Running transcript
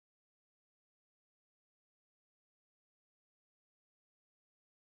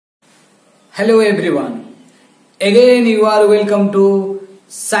Hello everyone. Again you are welcome to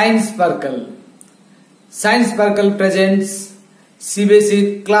Science Sparkle. Science Sparkle presents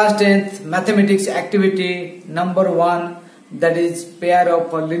CBSE class 10th mathematics activity number 1, that is pair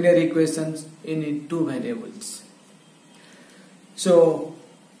of linear equations in two variables. So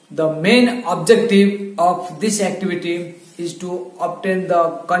the main objective of this activity is to obtain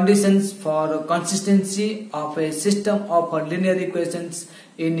the conditions for consistency of a system of linear equations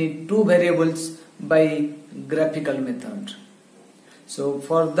in two variables by graphical method. So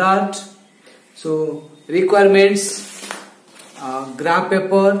for that, requirements: graph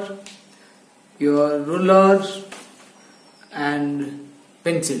paper, your ruler and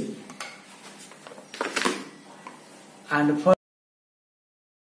pencil. And for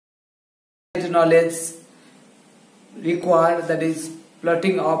knowledge required, that is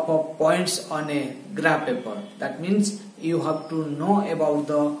plotting of points on a graph paper. That means you have to know about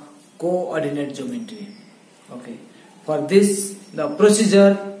the coordinate geometry. Okay, for this the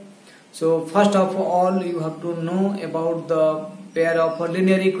procedure. So first of all, you have to know about the pair of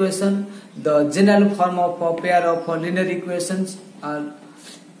linear equation. The general form of a pair of linear equations are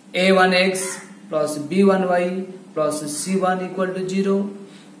a1x plus b1y plus c1 equal to 0,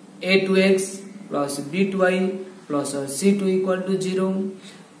 a2x plus b2y plus c2 equal to 0.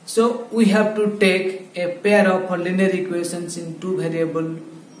 So we have to take a pair of linear equations in two variables.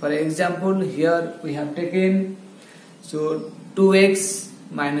 For example, here we have taken 2x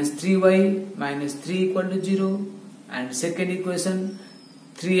minus 3y minus 3 equal to 0, and second equation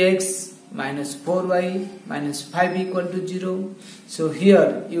 3x minus 4y minus 5 equal to 0. So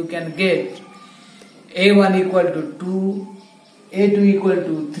here you can get a1 equal to 2, a2 equal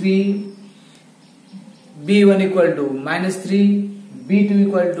to 3, b1 equal to minus 3, b2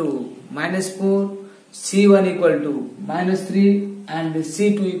 equal to minus 4, c1 equal to minus 3, and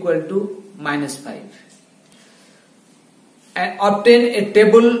c2 equal to minus 5. And obtain a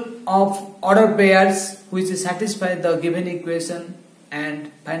table of order pairs which satisfy the given equation,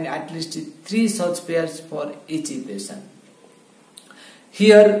 and find at least 3 such pairs for each equation.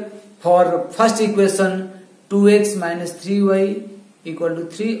 Here for first equation, 2x minus 3y equal to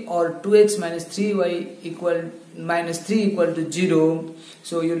 3 or 2x minus 3y equal minus 3 equal to 0.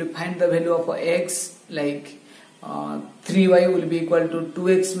 So you will find the value of x, like 3y will be equal to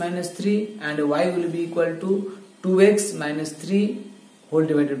 2x minus 3 and y will be equal to 2x minus 3 whole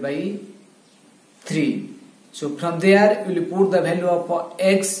divided by 3. So from there you will put the value of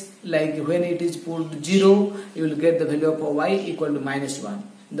x, like when it is put 0, you will get the value of y equal to minus 1.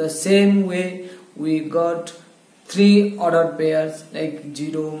 The same way we got 3 ordered pairs like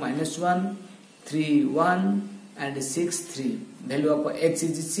 0 minus 1, 3 1 and 6 3. Value of x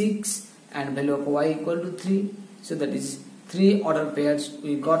is 6 and value of y equal to 3. So that is 3 ordered pairs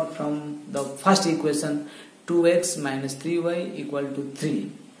we got from the first equation, 2x minus 3y equal to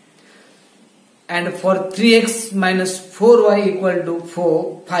 3. And for 3x minus 4y equal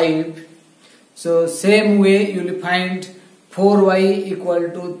to 5, so same way you will find 4y equal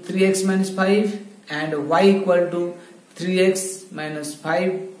to 3x minus 5 and y equal to 3x minus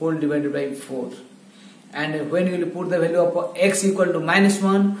 5 whole divided by 4. And when you will put the value of x equal to minus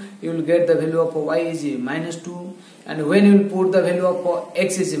 1, you will get the value of y is minus 2. And when you will put the value of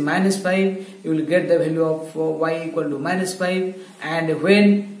x is minus 5, you will get the value of y equal to minus 5. And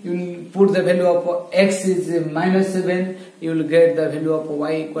when you will put the value of x is minus 7, you will get the value of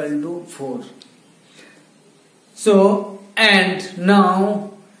y equal to 4. So, and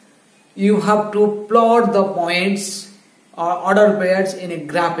now you have to plot the points or order pairs in a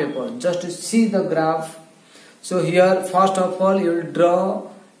graph paper just to see the graph. So here first of all you will draw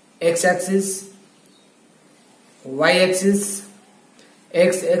x-axis, y-axis,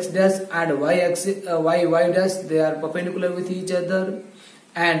 x dash and y-axis, y dash, they are perpendicular with each other,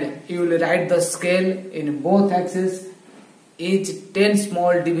 and you will write the scale in both axes, each 10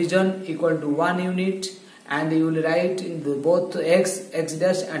 small division equal to 1 unit, and you will write in the both x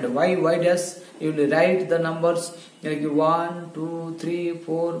dash and y dash, you will write the numbers like 1 2 3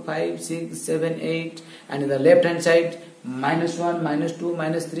 4 5 6 7 8, and in the left hand side minus 1 minus 2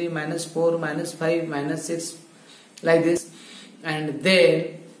 minus 3 minus 4 minus 5 minus 6, like this. And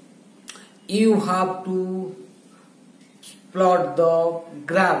then you have to plot the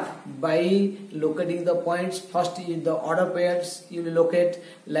graph by locating the points. First is the order pairs you will locate,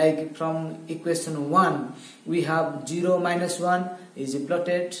 like from equation 1 we have 0 minus 1 is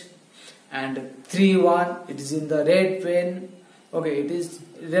plotted, and 3 1 it is in the red pen, okay, it is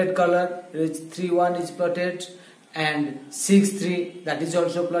red color, 3 1 is plotted, and 6 3 that is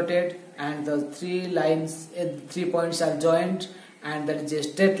also plotted, and the 3 lines, 3 points are joined, and that is a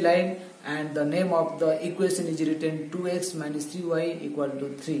straight line, and the name of the equation is written 2x minus 3y equal to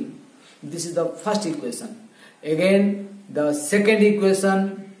 3. This is the first equation. Again the second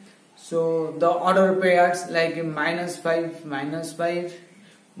equation, so the order pairs like minus 5, minus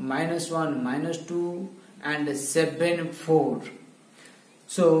 1, minus 2 and 7, 4.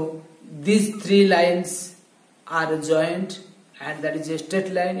 So these three lines are joined and that is a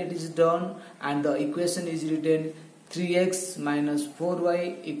straight line, it is drawn, and the equation is written 3x minus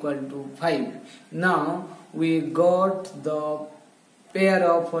 4y equal to 5. Now we got the pair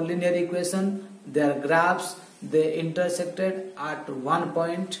of linear equation, their graphs, they intersected at one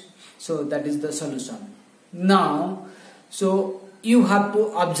point, so that is the solution. Now so you have to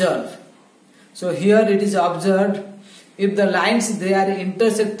observe. So here it is observed, if the lines they are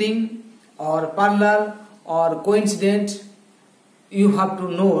intersecting or parallel or coincident, you have to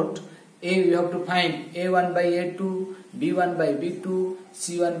note, you have to find a1 by a2, b1 by b2,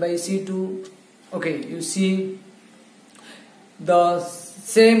 c1 by c2. Okay, you see the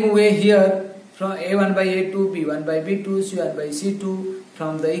same way here, from a1 by a2, b1 by b2, c1 by c2,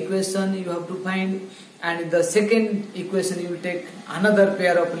 from the equation you have to find. And in the second equation you will take another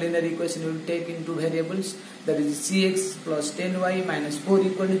pair of linear equation, you will take in two variables, that is cx plus 10y minus 4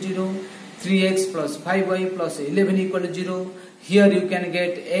 equal to 0, 3x plus 5y plus 11 equal to 0. Here you can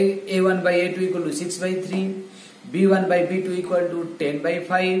get a1 by a2 equal to 6 by 3, b1 by b2 equal to 10 by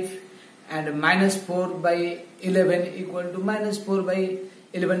 5, and minus 4 by 11 equal to minus 4 by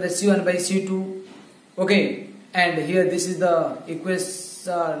 11, the c1 by c2. Okay, and here this is the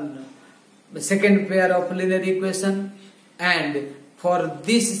equation, the second pair of linear equation, and for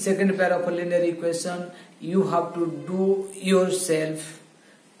this second pair of linear equation you have to do yourself,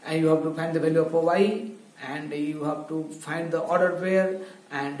 and you have to find the value of y, and you have to find the order pair,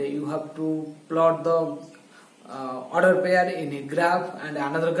 and you have to plot the order pair in a graph, and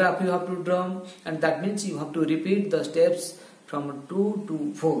another graph you have to draw, and that means you have to repeat the steps from 2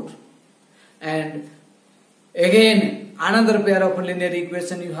 to 4. And again another pair of linear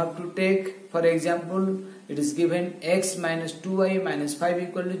equation you have to take. For example, it is given x minus 2y minus 5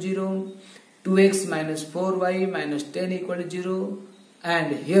 equal to 0, 2x minus 4y minus 10 equal to 0,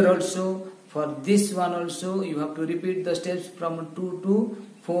 and here also for this one also you have to repeat the steps from 2 to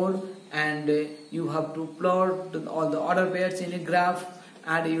 4, and you have to plot all the order pairs in a graph,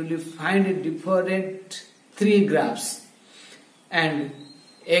 and you will find different three graphs. And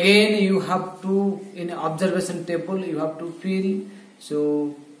again you have to, in observation table you have to fill,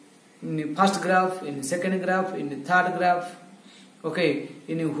 so in the first graph, in the second graph, in the third graph. Okay,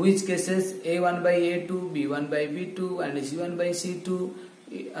 in which cases a1 by a2, b1 by b2 and c1 by c2,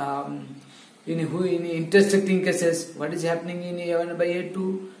 in intersecting cases what is happening in a1 by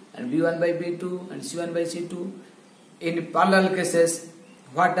a2 and b1 by b2 and c1 by c2. In parallel cases,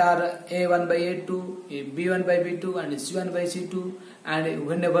 what are a1 by a2, b1 by b2 and c1 by c2, and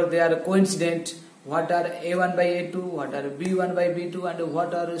whenever they are coincident, what are a1 by a2, what are b1 by b2 and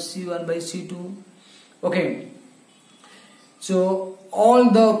what are c1 by c2. Okay, so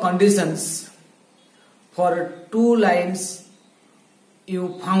all the conditions for two lines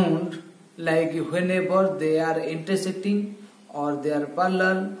you found, like whenever they are intersecting or they are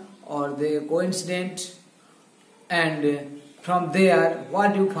parallel or they are coincident, and from there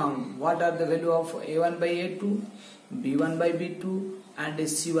what you found, what are the value of a1 by a2, b1 by b2 and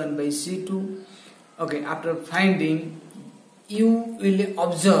c1 by c2. Okay, after finding, you will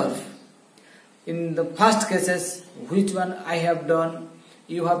observe in the first cases which one I have done,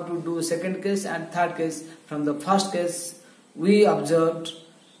 you have to do second case and third case. From the first case we observed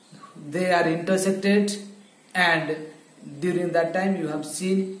they are intersected, and during that time you have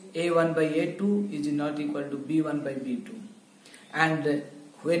seen a1 by a2 is not equal to b1 by b2, and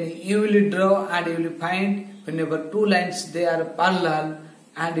when you will draw and you will find whenever two lines they are parallel,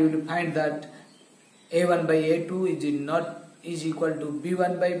 and you will find that a1 by a2 is equal to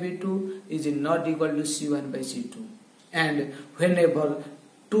b1 by b2 is not equal to c1 by c2, and whenever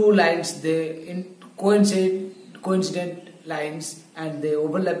two lines they coincident lines and they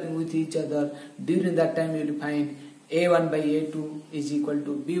overlapping with each other, during that time you will find a1 by a2 is equal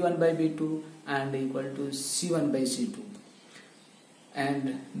to b1 by b2 and equal to c1 by c2.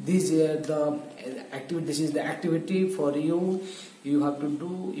 And this is the activity for you. You have to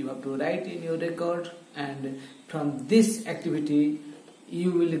do, you have to write in your record, and from this activity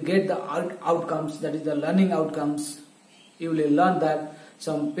you will get the outcomes, that is the learning outcomes. You will learn that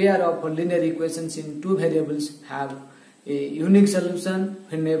some pair of linear equations in two variables have a unique solution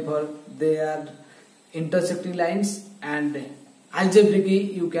whenever they are intersecting lines, and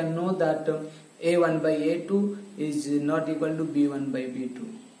algebraically you can know that a1 by a2 is not equal to b1 by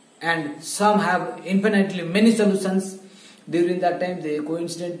b2. and some have infinitely many solutions. During that time the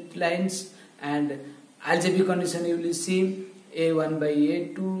coincident lines and algebraic condition you will see a1 by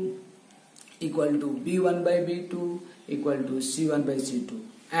a2 equal to b1 by b2 equal to c1 by c2,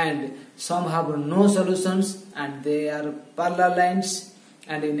 and some have no solutions and they are parallel lines,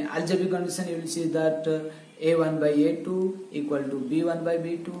 and in algebraic condition you will see that a1 by a2 equal to b1 by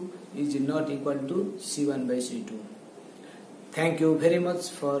b2 is not equal to c1 by c2. Thank you very much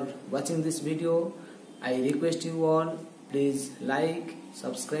for watching this video. I request you all, please like,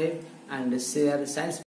 subscribe and share science